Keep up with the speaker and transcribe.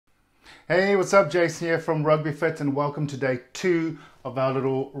Hey, what's up? Jason here from Rugby Fit, and welcome to day 2 of our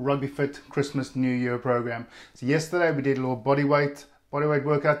little Rugby Fit Christmas New Year program. So yesterday we did a little bodyweight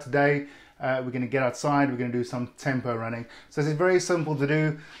workout. Today we're going to get outside, we're going to do some tempo running. So this is very simple to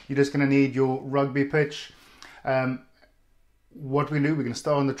do. You're just going to need your rugby pitch. What we do, we're going to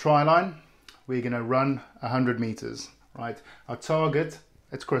start on the try line. We're going to run 100 meters, right? Our target,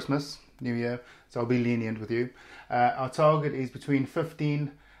 it's Christmas, New Year, so I'll be lenient with you. Our target is between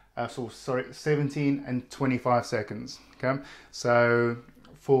 17 and 25 seconds. Okay, so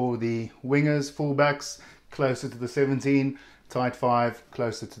for the wingers, fullbacks, closer to the 17, tight 5,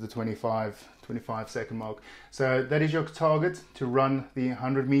 closer to the 25 second mark. So that is your target to run the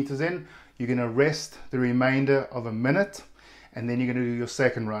 100 meters in. You're going to rest the remainder of a minute, and then you're going to do your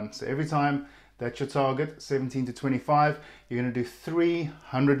second run. So every time that's your target, 17 to 25, you're going to do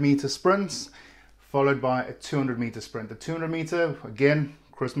 300-meter sprints, followed by a 200-meter sprint. The 200-meter, again,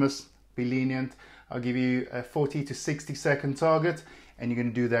 Christmas, be lenient. I'll give you a 40 to 60 second target, and you're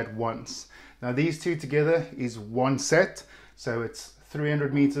going to do that once. Now these two together is one set, so it's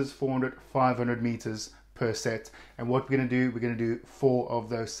 300 meters, 400, 500 meters per set. And what we're going to do, we're going to do 4 of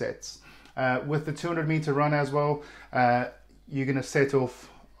those sets. With the 200-meter run as well, you're going to set off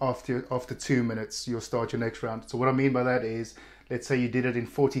after 2 minutes. You'll start your next round. So what I mean by that is, let's say you did it in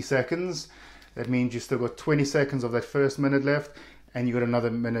 40 seconds. That means you still got 20 seconds of that first minute left, and you got another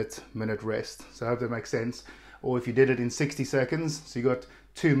minute rest. So I hope that makes sense. Or if you did it in 60 seconds, so you got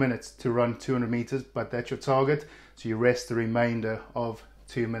 2 minutes to run 200 meters, but that's your target. So you rest the remainder of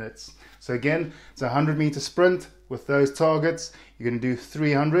 2 minutes. So again, it's a 100-meter sprint with those targets. You're going to do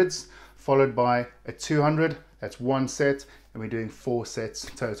 300s, followed by a 200. That's one set, and we're doing 4 sets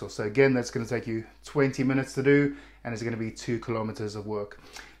total. So again, that's going to take you 20 minutes to do, and it's going to be 2 kilometers of work.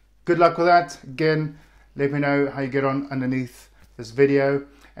 Good luck with that. Again, let me know how you get on underneath this video,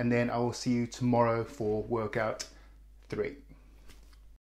 and then I will see you tomorrow for workout 3.